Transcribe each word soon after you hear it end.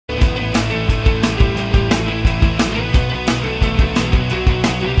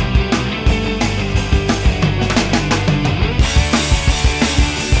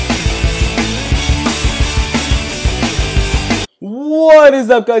What is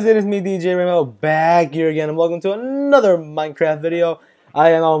up, guys? It is me, DJ Remo, back here again, and welcome to another Minecraft video.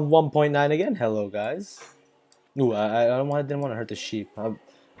 I am on 1.9 again. Hello, guys. Ooh, I didn't want to hurt the sheep.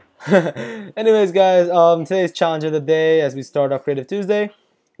 Anyways, guys, today's challenge of the day, as we start off Creative Tuesday,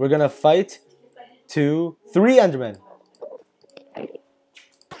 we're gonna fight 3 Endermen.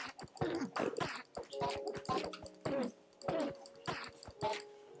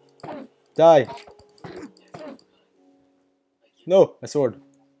 Die. No, my sword.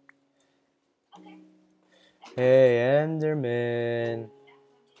 Hey, Enderman.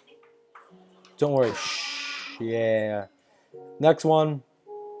 Don't worry. Shh. Yeah. Next one.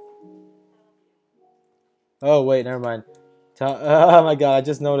 Oh, wait, never mind. Oh my god, I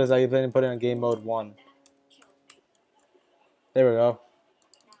just noticed I didn't put it on game mode 1. There we go.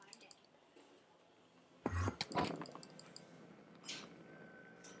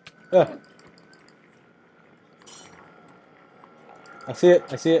 I see it.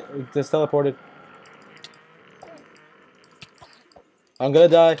 It just teleported. I'm gonna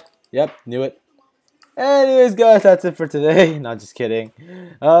die. Yep, knew it. Anyways, guys, that's it for today. Not just kidding.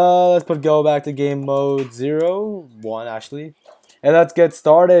 Let's go back to game mode 1 actually. And let's get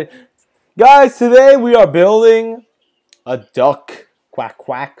started. Guys, today we are building a duck. Quack,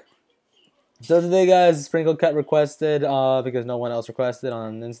 quack. So today, guys, Sprinkle Cat requested, because no one else requested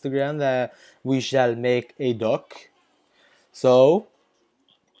on Instagram, that we shall make a duck. So,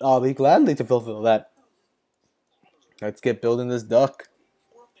 I'll be gladly to fulfill that. Let's get building this duck.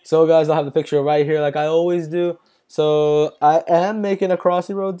 So, guys, I'll have the picture right here like I always do. So, I am making a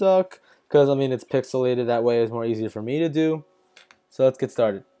Crossy Road duck, because, I mean, it's pixelated. That way it's more easier for me to do. So, let's get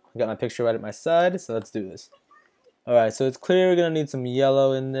started. I got my picture right at my side, so let's do this. Alright, so it's clear we're going to need some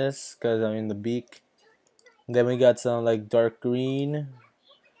yellow in this, because, I mean, the beak. And then we got some, like, dark green.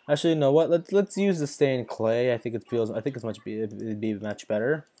 Actually, you know what? Let's use the stained clay. I think it'd be much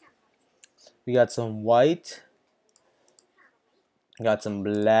better. We got some white. We got some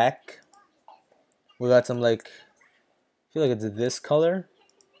black. We got some, like, I feel like it's this color.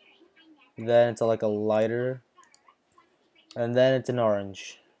 Then it's like a lighter. And then it's an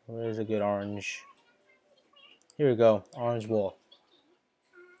orange. Where's a good orange? Here we go, orange wool.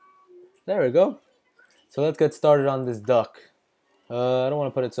 There we go. So let's get started on this duck. I don't want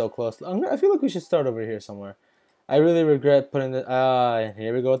to put it so close. I feel like we should start over here somewhere. I really regret putting the.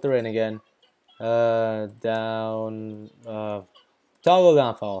 Here we go with the rain again. Down. Toggle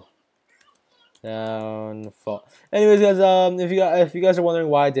downfall. Downfall. Anyways, guys. If you guys are wondering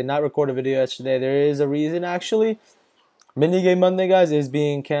why I did not record a video yesterday, there is a reason actually. Minigame Monday, guys, is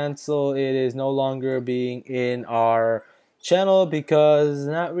being canceled. It is no longer being in our channel because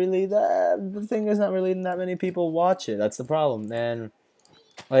the thing is not really that many people watch it. That's the problem. And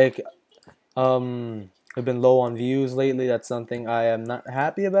like I've been low on views lately. That's something I am not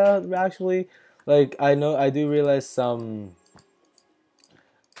happy about actually. Like I do realize I've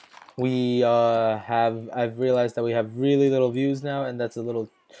realized that we have really little views now, and that's a little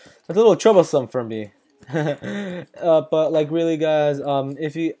troublesome for me. But like really, guys, I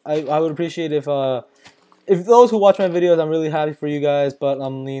would appreciate if those who watch my videos, I'm really happy for you guys. But I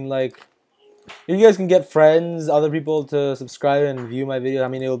mean, like, if you guys can get friends, other people to subscribe and view my videos, I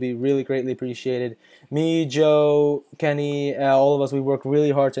mean, it will be really greatly appreciated. Me, Joe, Kenny, all of us, we work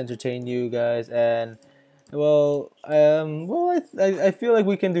really hard to entertain you guys, and I feel like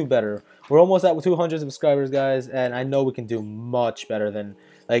we can do better. We're almost at 200 subscribers, guys, and I know we can do much better than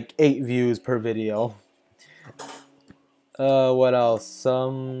like 8 views per video. What else?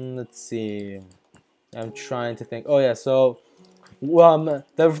 Let's see. I'm trying to think. Oh yeah, so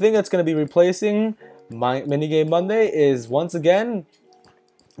the thing that's gonna be replacing my Minigame Monday is once again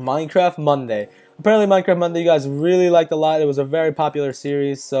Minecraft Monday. Apparently Minecraft Monday you guys really liked a lot. It was a very popular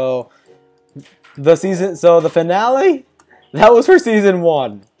series, so the finale, that was for season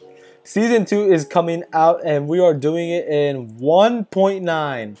 1. Season 2 is coming out, and we are doing it in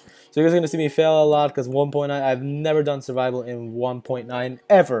 1.9. So you guys are going to see me fail a lot, because 1.9, I've never done survival in 1.9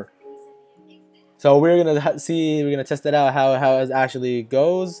 ever. So we're going to test it out, how it actually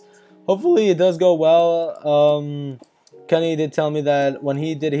goes. Hopefully it does go well. Kenny did tell me that when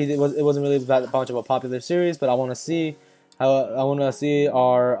it wasn't really that much of a popular series, but I want to see our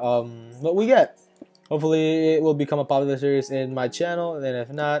what we get. Hopefully it will become a popular series in my channel, and if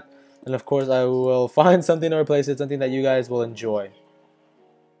not, then of course I will find something to replace it, something that you guys will enjoy.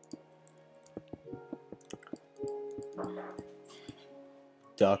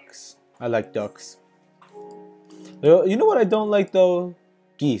 Ducks. I like ducks. You know what I don't like though?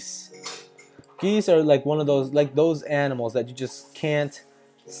 Geese. Geese are like one of those animals that you just can't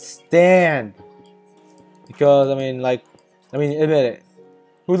stand. Because admit it.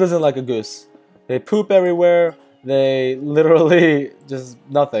 Who doesn't like a goose? They poop everywhere. They literally just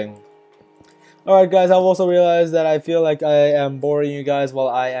nothing. Alright guys, I've also realized that I feel like I am boring you guys while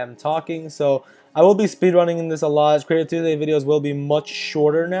I am talking, so I will be speedrunning this a lot. Creative Tuesday videos will be much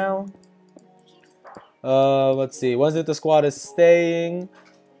shorter now. Let's see. Wednesday the squad is staying.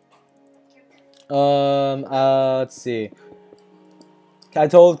 Let's see. I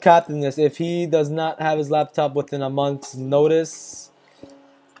told Captain this, if he does not have his laptop within a month's notice,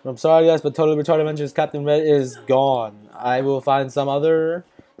 I'm sorry guys, but Totally Retarded Adventures Captain Red is gone. I will find some other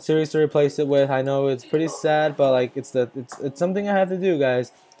series to replace it with. I know it's pretty sad, but like it's something I have to do,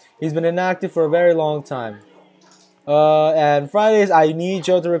 guys. He's been inactive for a very long time. And Fridays I need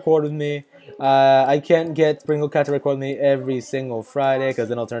Joe to record with me. I can't get Sprinkle Cat to record with me every single Friday because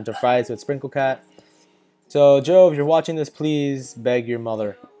then I'll turn to Fridays with Sprinkle Cat. So Joe, if you're watching this, please beg your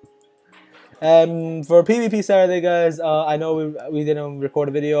mother. And for PvP Saturday, guys, I know we didn't record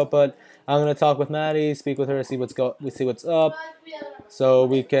a video, but I'm gonna talk with Maddie, speak with her, see what's up, so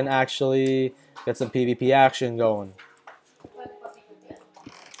we can actually get some PvP action going.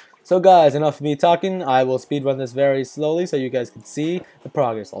 So guys, enough of me talking. I will speedrun this very slowly so you guys can see the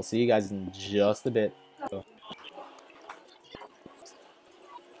progress. I'll see you guys in just a bit.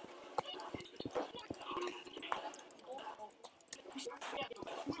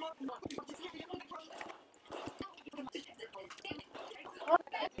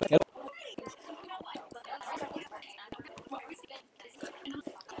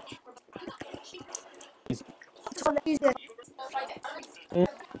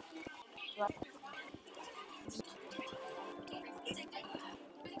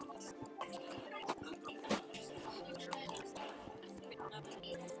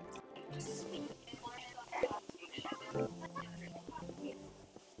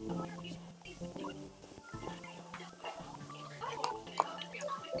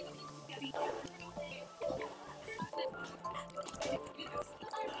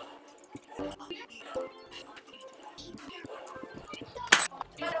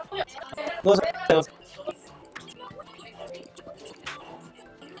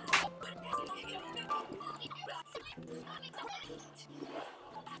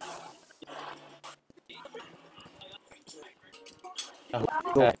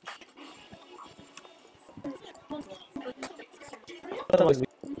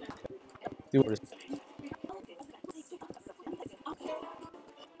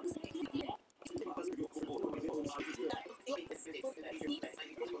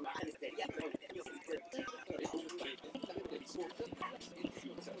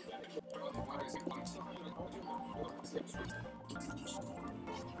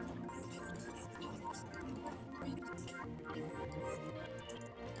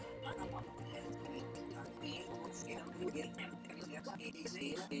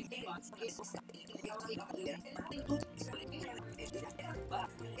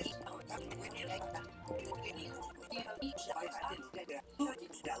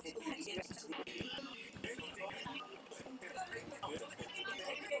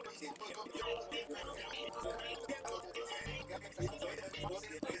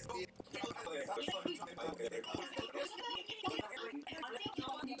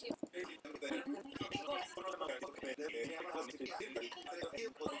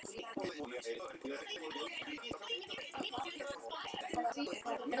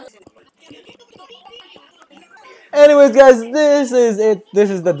 Anyways, guys, this is it. This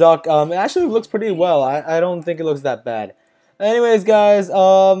is the duck. It actually looks pretty well. I don't think it looks that bad. Anyways, guys,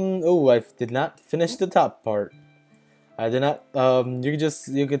 oh, I did not finish the top part. I did not.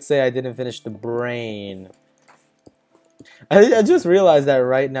 You could say I didn't finish the brain. I just realized that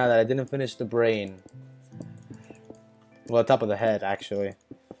right now that I didn't finish the brain. Well, top of the head, actually.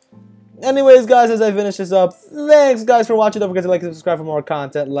 Anyways, guys, as I finish this up, thanks, guys, for watching. Don't forget to like and subscribe for more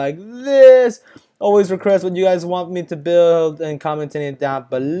content like this. Always request what you guys want me to build and commenting it down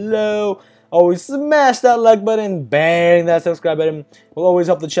below. Always smash that like button, bang that subscribe button. Will always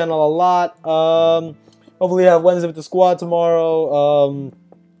help the channel a lot. Hopefully, I have Wednesday with the squad tomorrow.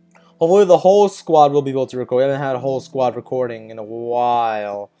 Hopefully, the whole squad will be able to record. We haven't had a whole squad recording in a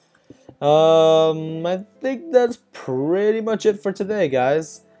while. I think that's pretty much it for today,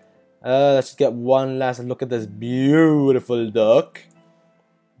 guys. Let's just get one last look at this beautiful duck.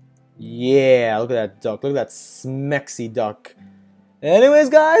 Yeah, look at that duck. Look at that smexy duck. Anyways,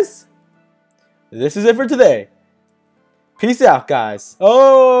 guys, this is it for today. Peace out, guys.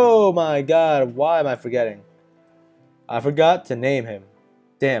 Oh my god, why am I forgetting? I forgot to name him.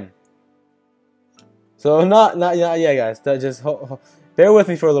 Damn. So not yeah, guys. Just bear with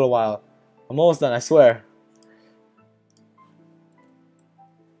me for a little while. I'm almost done, I swear.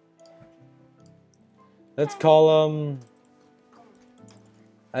 Let's call him...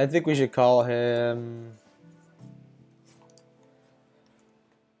 I think we should call him...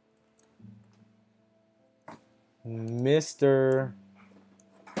 Mr.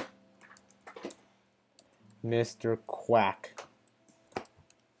 Quack.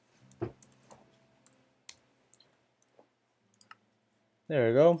 There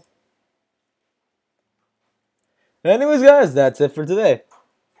we go. Anyways, guys, that's it for today.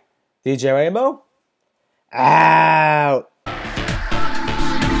 DJ Rainbow, out.